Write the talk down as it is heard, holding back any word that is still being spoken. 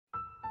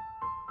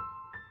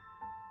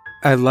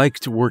I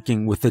liked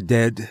working with the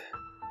dead.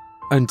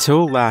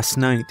 Until last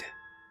night.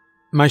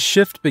 My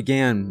shift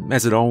began,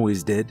 as it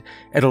always did,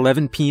 at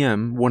 11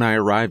 p.m. when I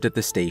arrived at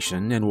the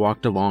station and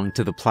walked along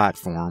to the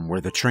platform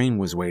where the train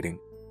was waiting.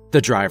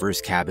 The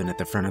driver's cabin at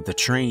the front of the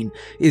train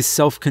is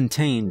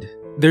self-contained.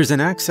 There's an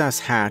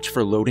access hatch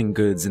for loading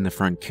goods in the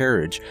front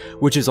carriage,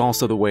 which is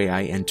also the way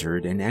I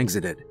entered and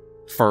exited.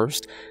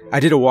 First,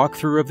 I did a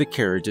walkthrough of the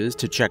carriages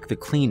to check the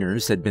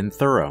cleaners had been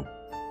thorough.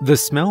 The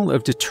smell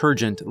of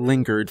detergent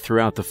lingered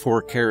throughout the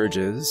 4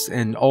 carriages,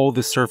 and all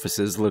the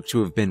surfaces looked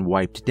to have been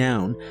wiped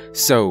down,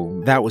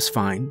 so that was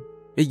fine.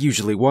 It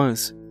usually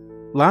was.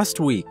 Last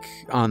week,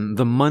 on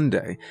the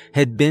Monday,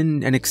 had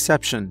been an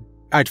exception.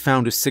 I'd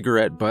found a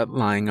cigarette butt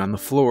lying on the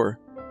floor.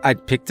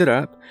 I'd picked it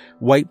up,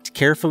 wiped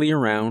carefully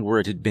around where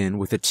it had been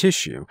with a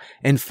tissue,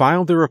 and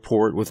filed the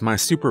report with my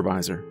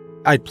supervisor.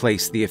 I'd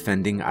placed the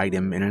offending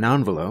item in an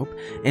envelope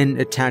and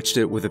attached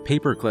it with a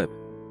paperclip.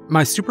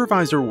 My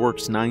supervisor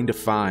works 9 to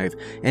 5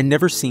 and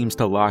never seems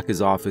to lock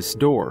his office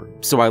door,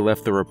 so I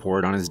left the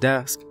report on his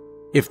desk.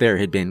 If there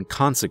had been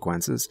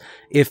consequences,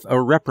 if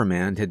a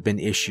reprimand had been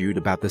issued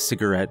about the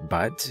cigarette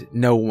butt,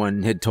 no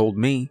one had told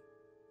me.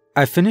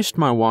 I finished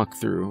my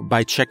walkthrough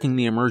by checking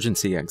the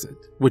emergency exit,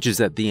 which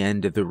is at the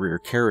end of the rear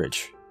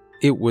carriage.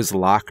 It was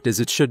locked as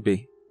it should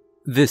be.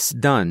 This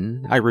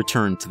done, I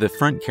returned to the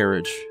front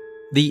carriage.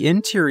 The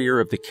interior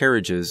of the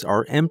carriages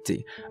are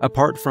empty,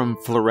 apart from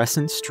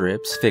fluorescent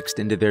strips fixed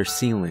into their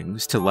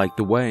ceilings to light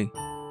the way.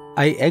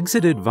 I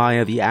exited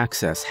via the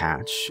access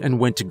hatch and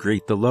went to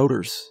greet the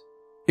loaders.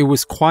 It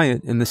was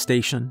quiet in the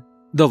station.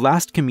 The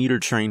last commuter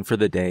train for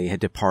the day had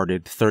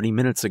departed 30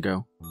 minutes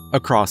ago. A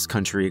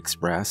cross-country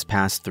express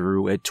passed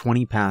through at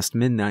 20 past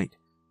midnight.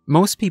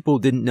 Most people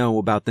didn't know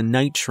about the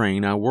night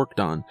train I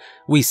worked on.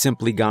 We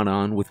simply got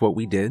on with what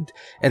we did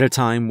at a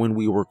time when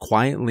we were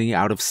quietly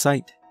out of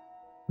sight.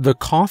 The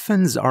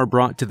coffins are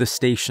brought to the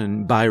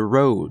station by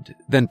road,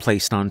 then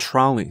placed on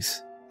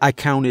trolleys. I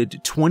counted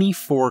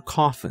 24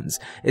 coffins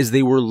as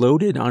they were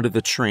loaded onto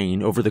the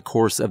train over the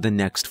course of the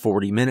next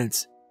 40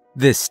 minutes.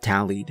 This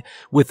tallied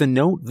with a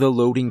note the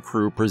loading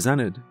crew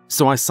presented,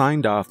 so I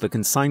signed off the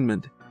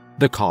consignment.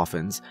 The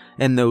coffins,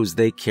 and those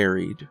they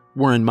carried,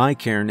 were in my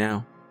care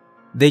now.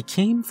 They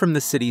came from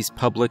the city's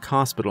public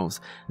hospitals.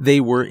 They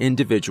were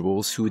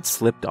individuals who had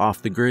slipped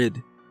off the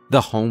grid. The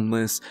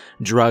homeless,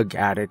 drug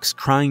addicts,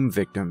 crime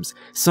victims,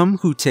 some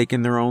who'd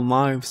taken their own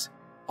lives.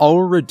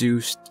 All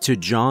reduced to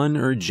John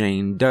or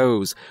Jane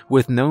Does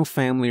with no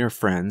family or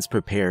friends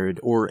prepared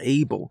or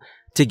able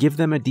to give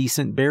them a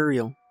decent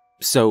burial.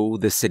 So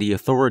the city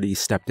authorities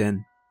stepped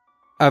in.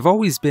 I've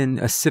always been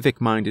a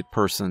civic-minded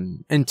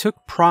person and took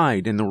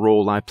pride in the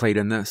role I played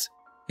in this.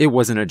 It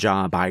wasn't a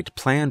job I'd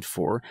planned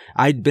for.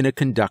 I'd been a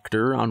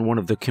conductor on one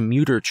of the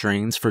commuter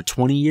trains for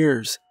 20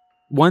 years.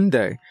 One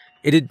day,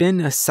 it had been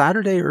a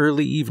Saturday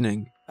early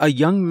evening. A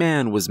young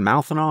man was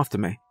mouthing off to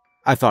me.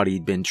 I thought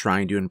he'd been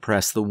trying to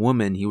impress the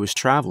woman he was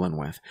traveling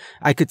with.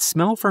 I could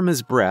smell from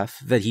his breath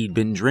that he'd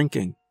been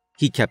drinking.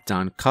 He kept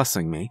on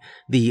cussing me,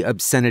 the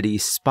obscenity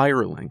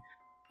spiraling,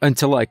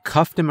 until I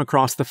cuffed him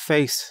across the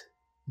face.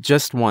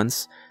 Just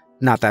once,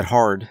 not that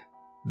hard.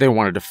 They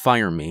wanted to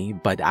fire me,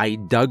 but I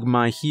dug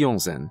my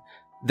heels in.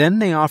 Then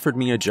they offered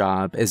me a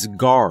job as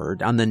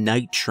guard on the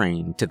night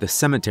train to the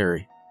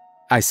cemetery.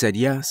 I said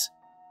yes.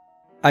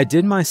 I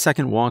did my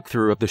second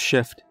walkthrough of the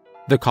shift.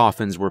 The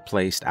coffins were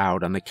placed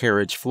out on the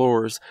carriage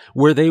floors,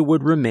 where they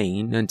would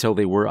remain until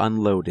they were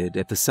unloaded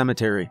at the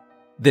cemetery.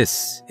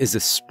 This is a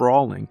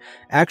sprawling,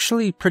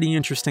 actually pretty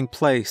interesting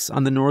place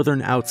on the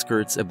northern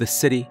outskirts of the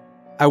city.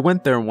 I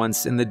went there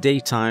once in the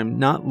daytime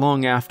not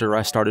long after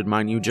I started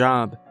my new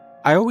job.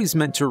 I always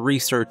meant to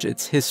research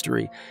its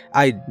history.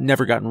 I'd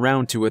never gotten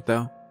round to it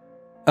though.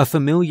 A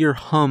familiar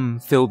hum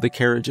filled the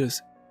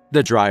carriages.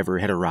 The driver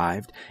had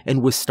arrived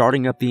and was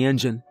starting up the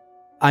engine.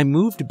 I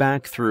moved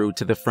back through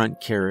to the front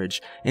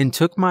carriage and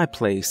took my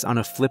place on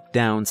a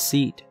flip-down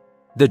seat.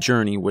 The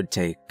journey would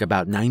take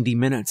about 90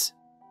 minutes.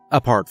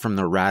 Apart from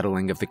the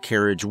rattling of the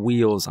carriage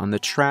wheels on the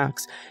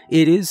tracks,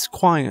 it is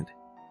quiet.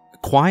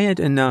 Quiet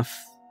enough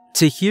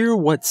to hear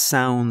what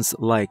sounds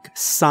like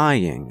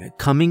sighing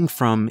coming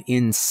from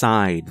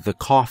inside the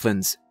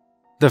coffins.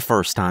 The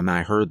first time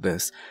I heard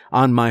this,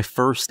 on my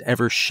first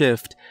ever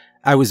shift,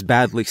 I was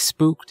badly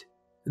spooked.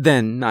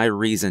 Then I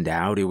reasoned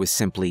out it was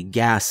simply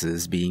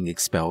gases being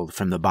expelled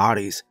from the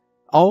bodies,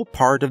 all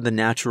part of the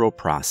natural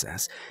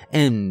process,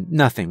 and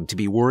nothing to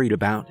be worried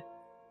about.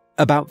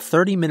 About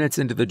 30 minutes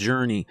into the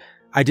journey,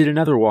 I did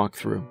another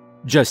walkthrough,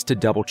 just to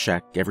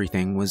double-check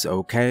everything was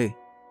okay.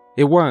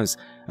 It was,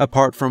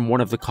 apart from one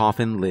of the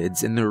coffin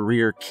lids in the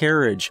rear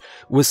carriage,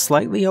 was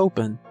slightly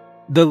open.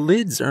 The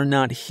lids are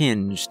not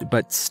hinged,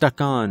 but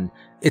stuck on.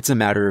 It's a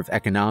matter of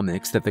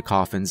economics that the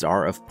coffins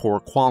are of poor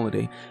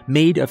quality,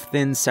 made of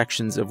thin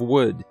sections of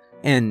wood,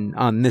 and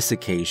on this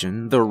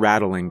occasion, the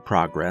rattling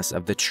progress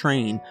of the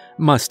train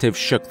must have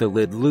shook the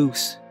lid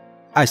loose.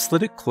 I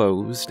slid it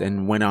closed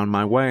and went on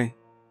my way.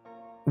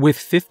 With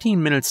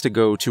 15 minutes to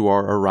go to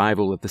our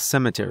arrival at the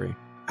cemetery,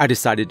 I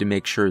decided to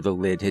make sure the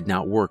lid had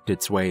not worked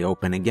its way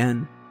open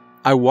again.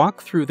 I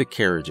walked through the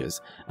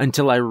carriages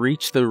until I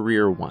reached the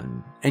rear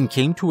one and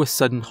came to a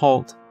sudden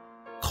halt.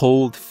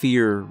 Cold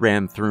fear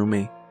ran through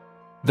me.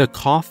 The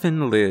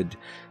coffin lid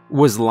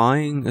was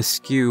lying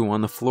askew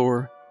on the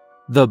floor.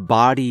 The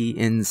body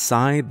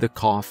inside the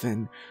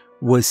coffin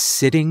was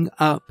sitting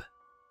up.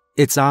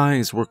 Its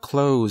eyes were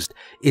closed,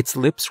 its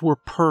lips were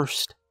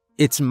pursed,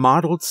 its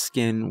mottled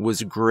skin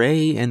was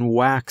gray and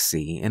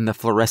waxy in the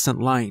fluorescent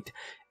light.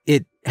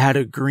 It had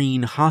a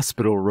green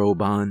hospital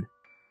robe on.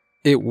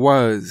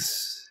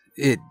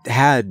 It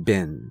had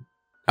been,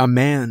 a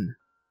man.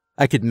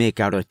 I could make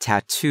out a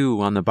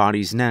tattoo on the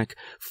body's neck,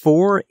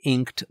 4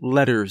 inked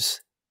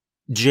letters.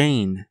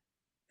 Jane.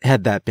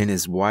 Had that been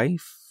his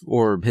wife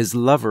or his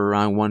lover,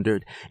 I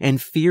wondered,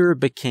 and fear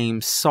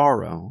became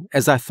sorrow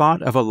as I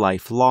thought of a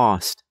life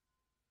lost.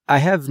 I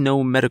have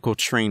no medical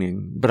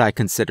training, but I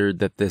considered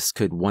that this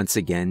could once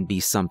again be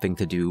something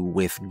to do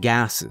with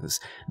gases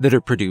that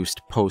are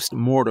produced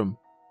post-mortem.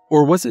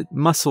 Or was it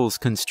muscles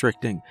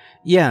constricting?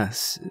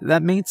 Yes,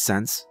 that made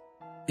sense.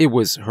 It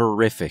was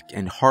horrific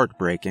and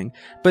heartbreaking,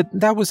 but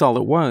that was all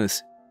it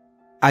was.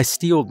 I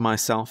steeled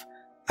myself.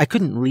 I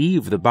couldn't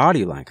leave the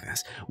body like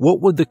this.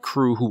 What would the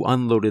crew who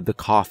unloaded the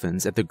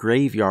coffins at the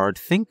graveyard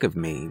think of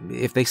me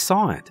if they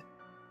saw it?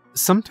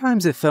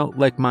 Sometimes it felt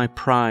like my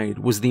pride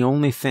was the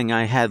only thing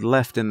I had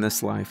left in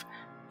this life,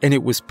 and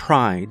it was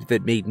pride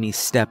that made me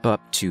step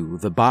up to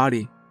the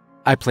body.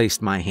 I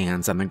placed my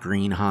hands on the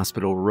green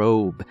hospital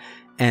robe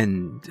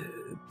and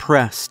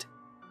pressed.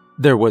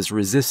 There was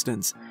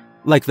resistance,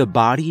 like the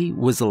body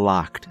was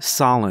locked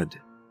solid.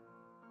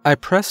 I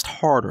pressed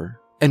harder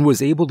and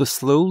was able to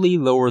slowly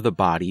lower the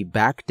body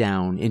back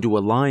down into a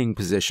lying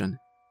position.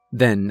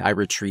 Then I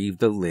retrieved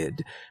the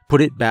lid,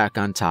 put it back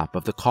on top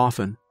of the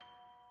coffin.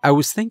 I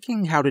was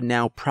thinking how to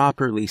now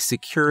properly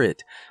secure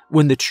it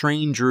when the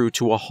train drew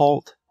to a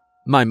halt.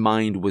 My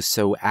mind was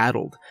so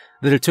addled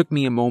that it took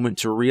me a moment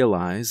to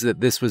realize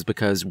that this was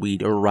because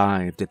we'd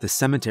arrived at the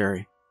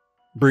cemetery.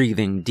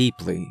 Breathing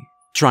deeply,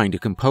 trying to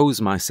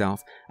compose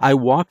myself, I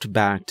walked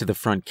back to the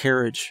front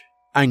carriage.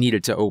 I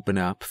needed to open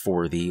up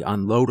for the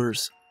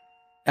unloaders.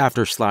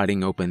 After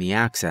sliding open the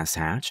access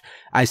hatch,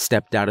 I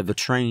stepped out of the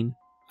train.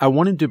 I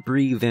wanted to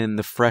breathe in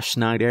the fresh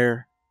night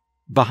air.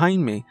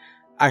 Behind me,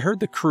 I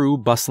heard the crew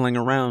bustling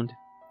around.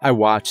 I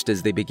watched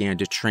as they began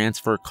to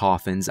transfer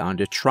coffins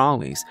onto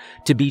trolleys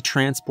to be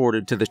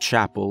transported to the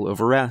chapel of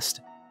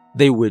rest.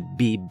 They would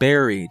be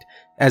buried,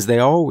 as they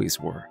always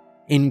were,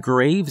 in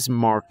graves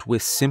marked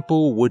with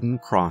simple wooden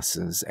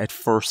crosses at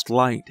first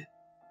light.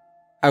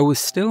 I was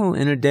still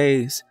in a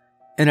daze,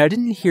 and I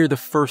didn't hear the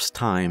first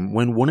time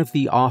when one of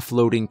the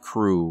offloading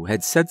crew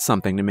had said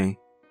something to me.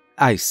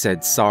 I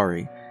said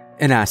sorry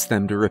and asked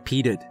them to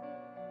repeat it.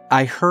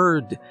 I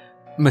heard,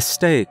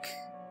 "Mistake.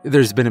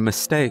 There's been a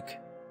mistake."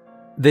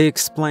 They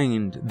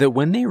explained that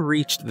when they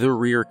reached the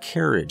rear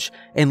carriage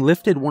and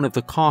lifted one of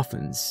the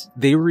coffins,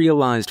 they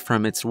realized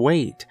from its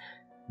weight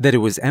that it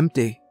was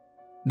empty.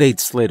 They'd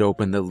slid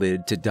open the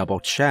lid to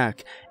double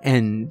check,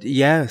 and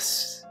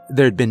yes,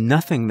 there'd been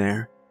nothing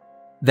there.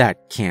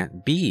 That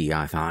can't be,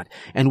 I thought,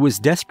 and was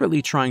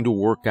desperately trying to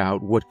work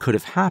out what could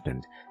have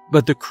happened,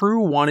 but the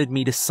crew wanted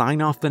me to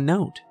sign off the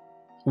note,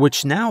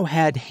 which now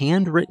had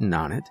handwritten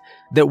on it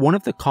that one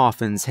of the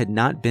coffins had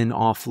not been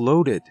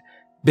offloaded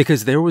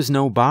because there was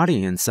no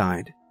body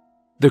inside.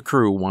 The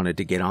crew wanted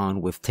to get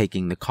on with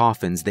taking the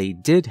coffins they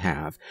did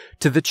have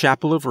to the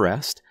chapel of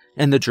rest,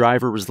 and the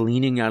driver was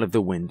leaning out of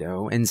the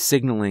window and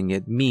signaling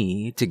at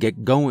me to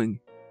get going.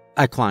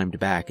 I climbed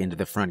back into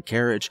the front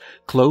carriage,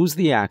 closed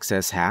the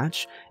access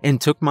hatch,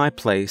 and took my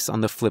place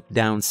on the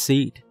flip-down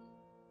seat.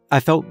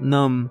 I felt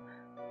numb,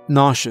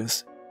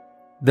 nauseous.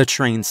 The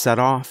train set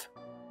off.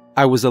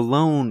 I was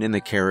alone in the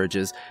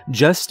carriages,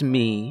 just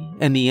me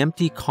and the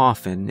empty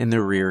coffin in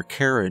the rear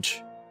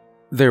carriage.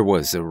 There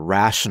was a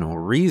rational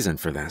reason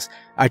for this,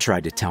 I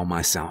tried to tell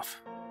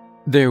myself.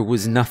 There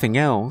was nothing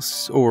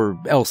else, or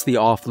else the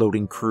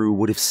offloading crew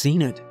would have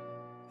seen it.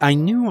 I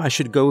knew I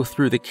should go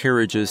through the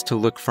carriages to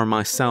look for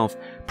myself,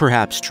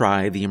 perhaps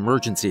try the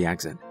emergency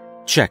exit,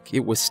 check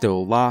it was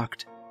still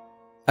locked.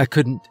 I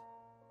couldn't.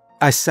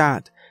 I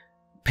sat,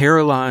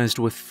 paralyzed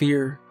with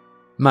fear.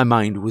 My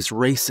mind was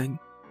racing.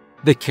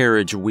 The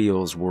carriage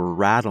wheels were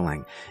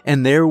rattling,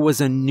 and there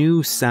was a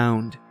new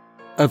sound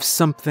of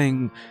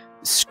something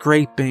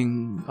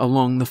scraping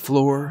along the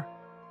floor,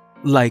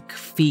 like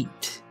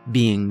feet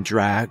being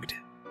dragged.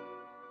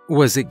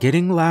 Was it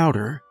getting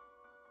louder?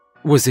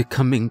 Was it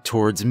coming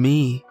towards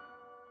me?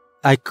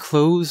 I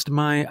closed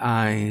my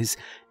eyes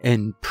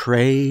and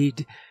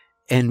prayed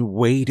and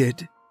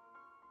waited.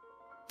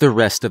 The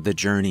rest of the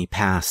journey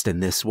passed in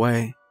this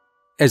way.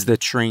 As the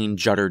train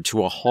juddered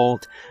to a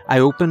halt, I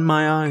opened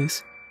my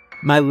eyes.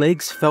 My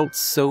legs felt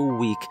so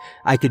weak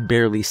I could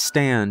barely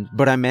stand,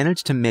 but I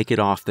managed to make it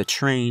off the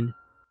train.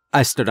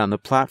 I stood on the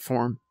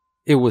platform.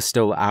 It was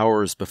still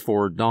hours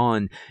before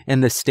dawn,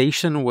 and the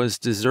station was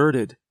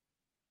deserted.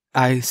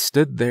 I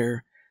stood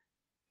there,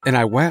 and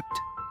I wept.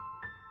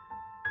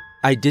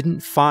 I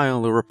didn't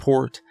file a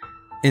report.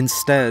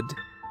 Instead,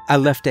 I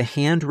left a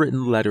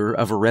handwritten letter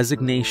of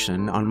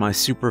resignation on my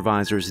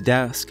supervisor's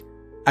desk.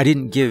 I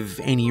didn't give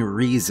any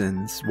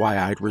reasons why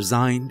I'd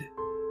resigned.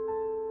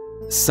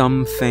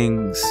 Some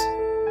things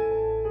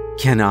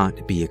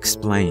cannot be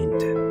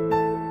explained.